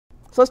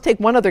So let's take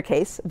one other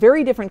case,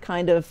 very different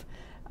kind of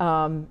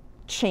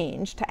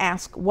change to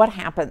ask what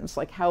happens,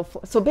 like how,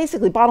 so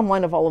basically bottom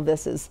line of all of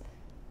this is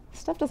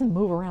stuff doesn't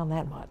move around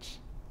that much.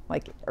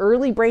 Like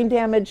early brain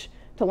damage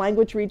to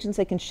language regions,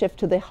 they can shift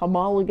to the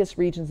homologous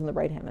regions in the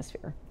right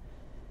hemisphere.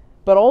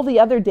 But all the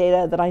other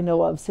data that I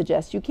know of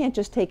suggests you can't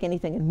just take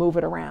anything and move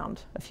it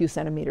around a few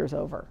centimeters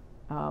over,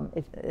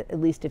 at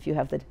least if you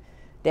have the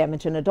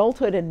damage in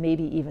adulthood and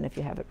maybe even if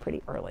you have it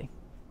pretty early.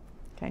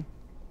 Okay,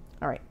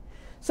 all right.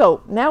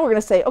 So now we're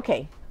going to say,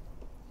 okay,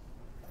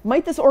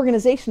 might this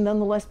organization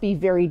nonetheless be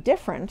very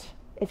different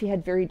if you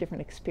had very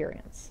different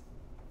experience?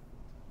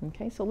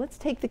 Okay, so let's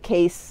take the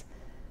case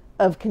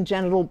of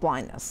congenital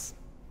blindness.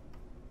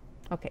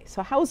 Okay,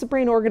 so how is the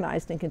brain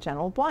organized in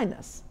congenital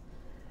blindness?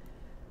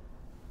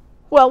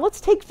 Well,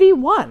 let's take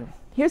V1.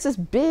 Here's this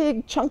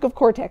big chunk of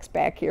cortex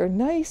back here,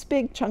 nice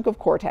big chunk of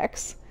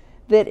cortex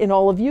that in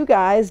all of you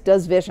guys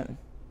does vision.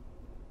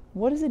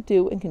 What does it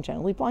do in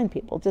congenitally blind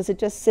people? Does it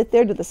just sit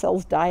there? Do the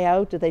cells die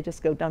out? Do they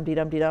just go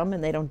dum-de-dum-de-dum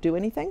and they don't do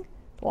anything?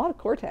 A lot of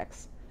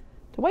cortex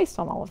to waste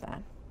on all of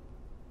that.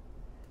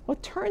 Well,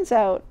 it turns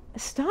out,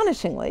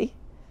 astonishingly,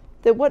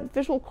 that what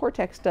visual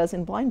cortex does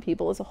in blind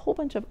people is a whole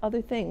bunch of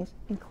other things,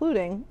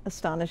 including,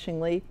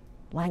 astonishingly,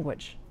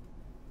 language.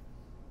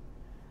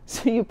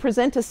 So you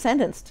present a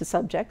sentence to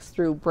subjects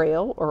through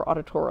braille or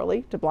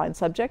auditorily to blind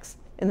subjects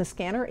in the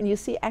scanner, and you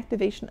see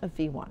activation of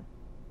V1.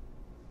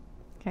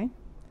 Okay?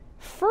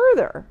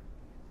 Further,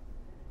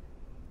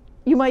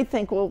 you might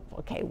think, well,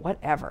 okay,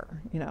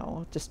 whatever, you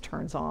know, it just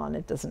turns on.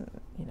 It doesn't,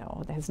 you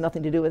know, it has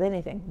nothing to do with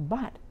anything.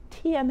 But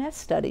TMS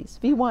studies,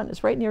 V1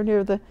 is right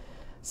near the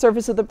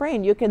surface of the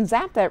brain. You can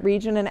zap that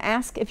region and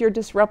ask if you're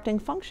disrupting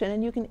function,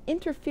 and you can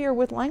interfere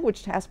with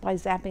language tasks by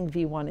zapping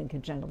V1 in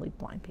congenitally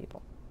blind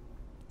people.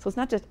 So it's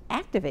not just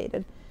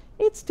activated,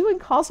 it's doing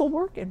causal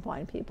work in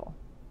blind people.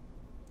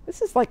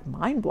 This is like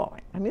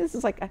mind-blowing. I mean, this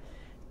is like a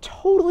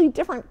totally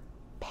different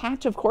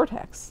patch of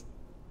cortex.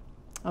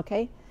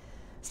 Okay?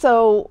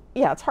 So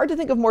yeah, it's hard to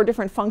think of more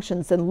different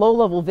functions than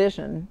low-level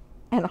vision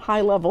and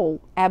high-level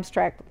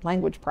abstract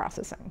language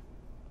processing,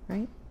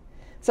 right?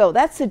 So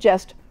that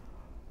suggests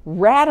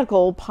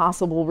radical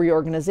possible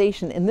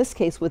reorganization, in this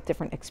case with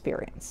different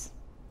experience.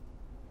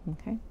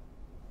 Okay?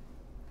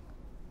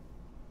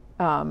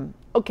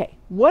 Okay,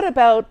 what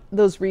about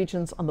those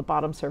regions on the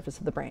bottom surface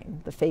of the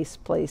brain, the face,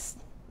 place,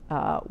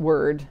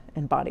 word,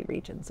 and body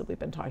regions that we've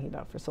been talking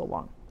about for so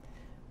long?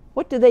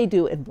 What do they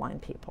do in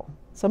blind people?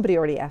 Somebody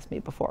already asked me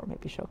before,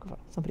 maybe Shokova,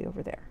 somebody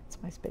over there. It's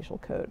my spatial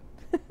code.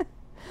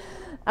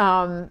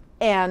 And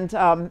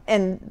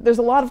there's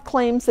a lot of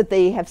claims that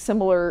they have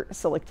similar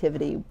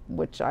selectivity,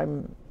 which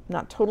I'm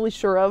not totally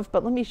sure of,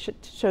 but let me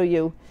show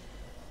you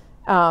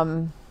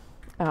one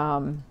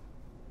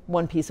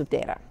piece of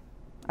data.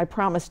 I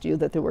promised you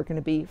that there were going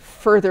to be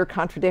further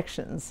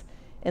contradictions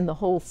in the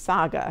whole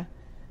saga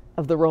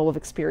of the role of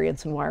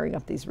experience in wiring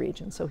up these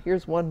regions. So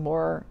here's one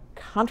more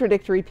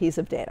contradictory piece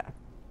of data.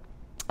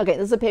 Okay,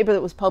 this is a paper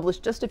that was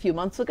published just a few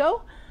months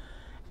ago,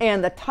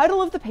 and the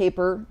title of the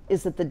paper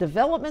is that the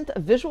development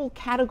of visual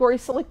category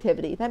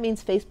selectivity, that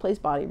means face, place,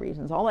 body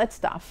regions, all that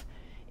stuff,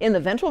 in the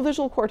ventral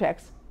visual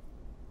cortex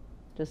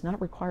does not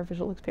require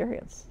visual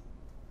experience.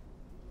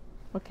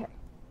 Okay,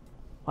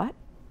 what?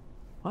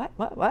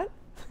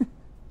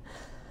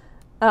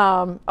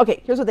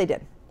 Okay, here's what they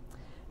did.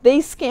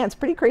 They scanned, it's a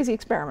pretty crazy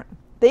experiment.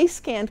 They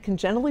scanned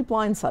congenitally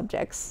blind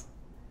subjects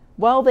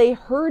while they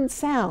heard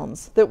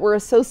sounds that were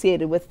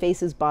associated with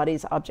faces,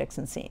 bodies, objects,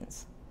 and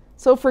scenes.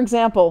 So for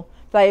example,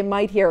 they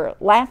might hear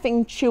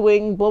laughing,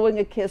 chewing, blowing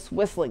a kiss,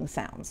 whistling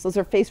sounds. Those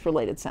are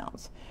face-related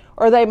sounds.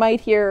 Or they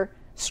might hear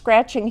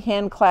scratching,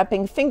 hand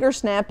clapping, finger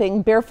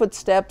snapping, barefoot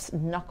steps,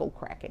 knuckle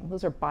cracking.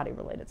 Those are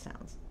body-related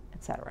sounds,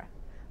 etc.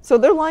 So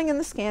they're lying in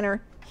the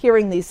scanner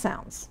hearing these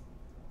sounds,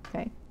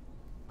 okay?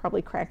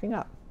 Probably cracking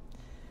up.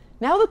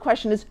 Now the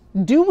question is,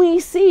 do we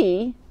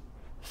see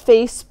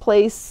face,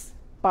 place,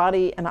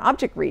 body, and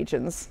object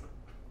regions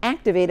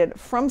activated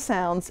from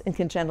sounds in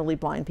congenitally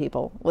blind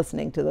people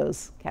listening to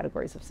those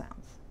categories of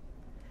sounds?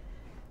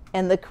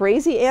 And the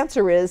crazy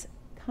answer is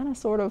kind of,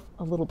 sort of,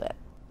 a little bit.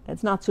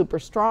 It's not super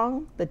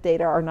strong. The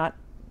data are not,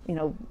 you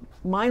know,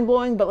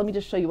 mind-blowing, but let me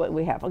just show you what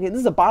we have. Okay, this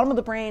is the bottom of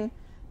the brain,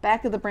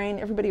 back of the brain.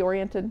 Everybody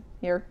oriented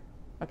here?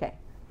 Okay.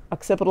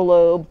 Occipital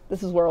lobe.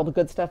 This is where all the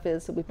good stuff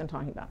is that we've been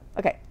talking about.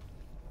 Okay.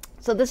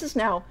 So this is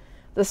now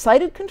the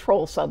sighted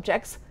control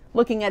subjects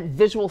looking at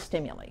visual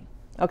stimuli.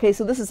 Okay,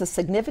 so this is a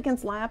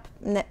significance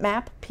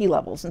map, P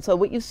levels. And so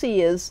what you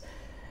see is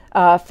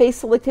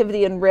face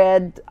selectivity in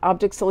red,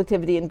 object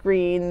selectivity in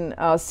green,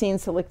 scene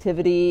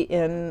selectivity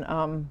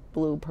in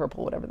blue,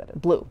 purple, whatever that is,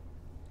 blue.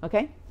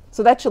 Okay,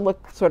 so that should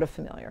look sort of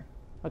familiar.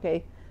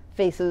 Okay,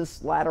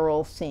 faces,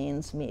 lateral,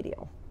 scenes,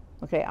 medial.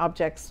 Okay,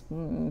 objects,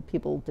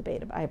 people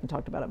debate about. I haven't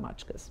talked about it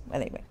much because,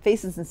 anyway,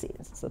 faces and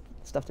scenes, so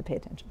stuff to pay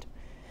attention to.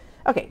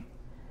 Okay,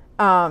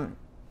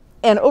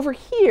 and over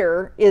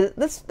here,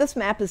 this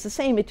map is the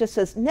same. It just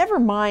says, never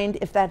mind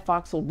if that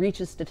voxel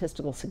reaches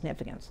statistical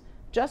significance.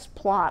 Just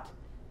plot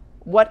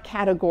what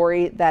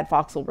category that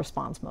voxel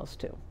responds most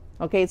to.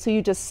 Okay, so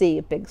you just see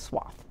a big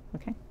swath.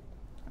 Okay?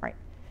 All right.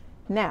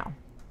 Now,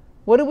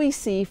 what do we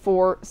see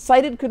for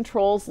sighted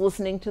controls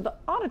listening to the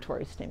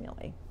auditory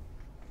stimuli?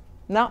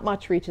 Not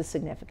much reaches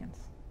significance.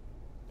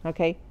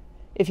 Okay?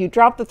 If you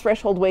drop the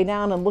threshold way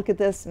down and look at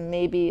this,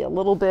 maybe a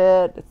little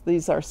bit.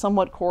 These are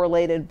somewhat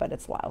correlated, but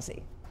it's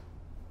lousy.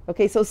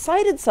 Okay, so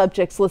sighted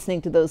subjects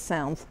listening to those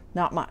sounds,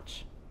 not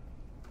much.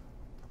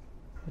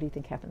 What do you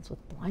think happens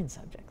with blind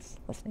subjects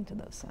listening to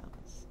those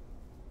sounds?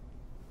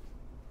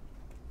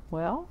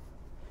 Well,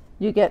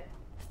 you get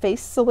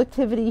face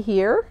selectivity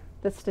here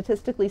that's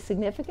statistically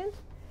significant.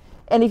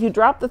 And if you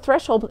drop the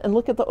threshold and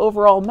look at the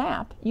overall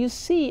map, you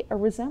see a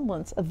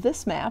resemblance of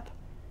this map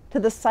to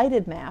the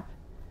sighted map,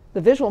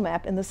 the visual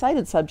map in the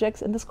sighted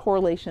subjects, and this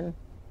correlation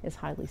is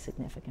highly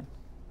significant.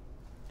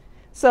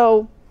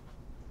 So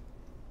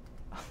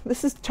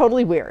this is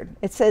totally weird.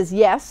 It says,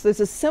 yes, there's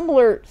a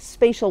similar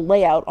spatial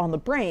layout on the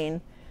brain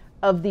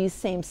of these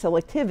same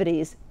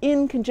selectivities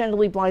in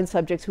congenitally blind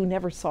subjects who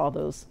never saw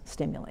those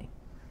stimuli.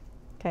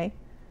 Okay?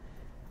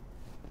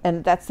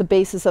 And that's the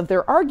basis of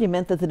their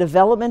argument that the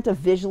development of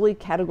visually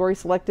category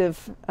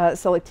selective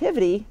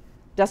selectivity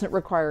doesn't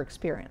require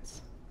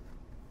experience.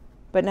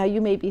 But now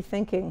you may be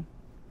thinking,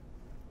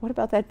 what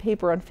about that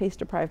paper on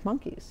face-deprived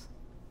monkeys?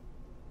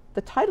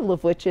 The title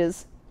of which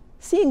is,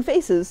 Seeing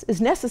Faces is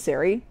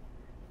Necessary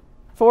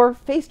for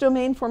Face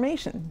Domain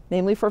Formation,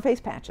 namely for face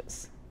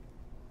patches.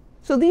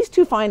 So these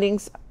two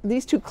findings,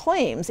 these two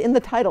claims in the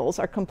titles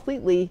are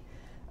completely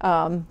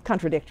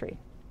contradictory.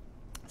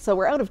 So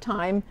we're out of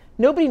time.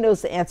 Nobody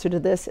knows the answer to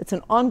this. It's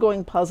an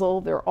ongoing puzzle.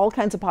 There are all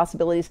kinds of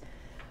possibilities.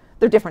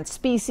 There are different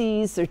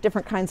species. There's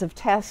different kinds of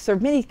tests. There are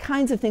many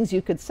kinds of things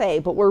you could say,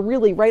 but we're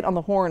really right on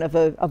the horn of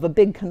a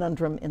big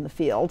conundrum in the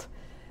field.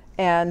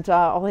 And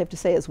all I have to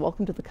say is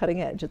welcome to the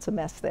cutting edge. It's a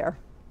mess there.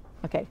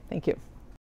 Okay, thank you.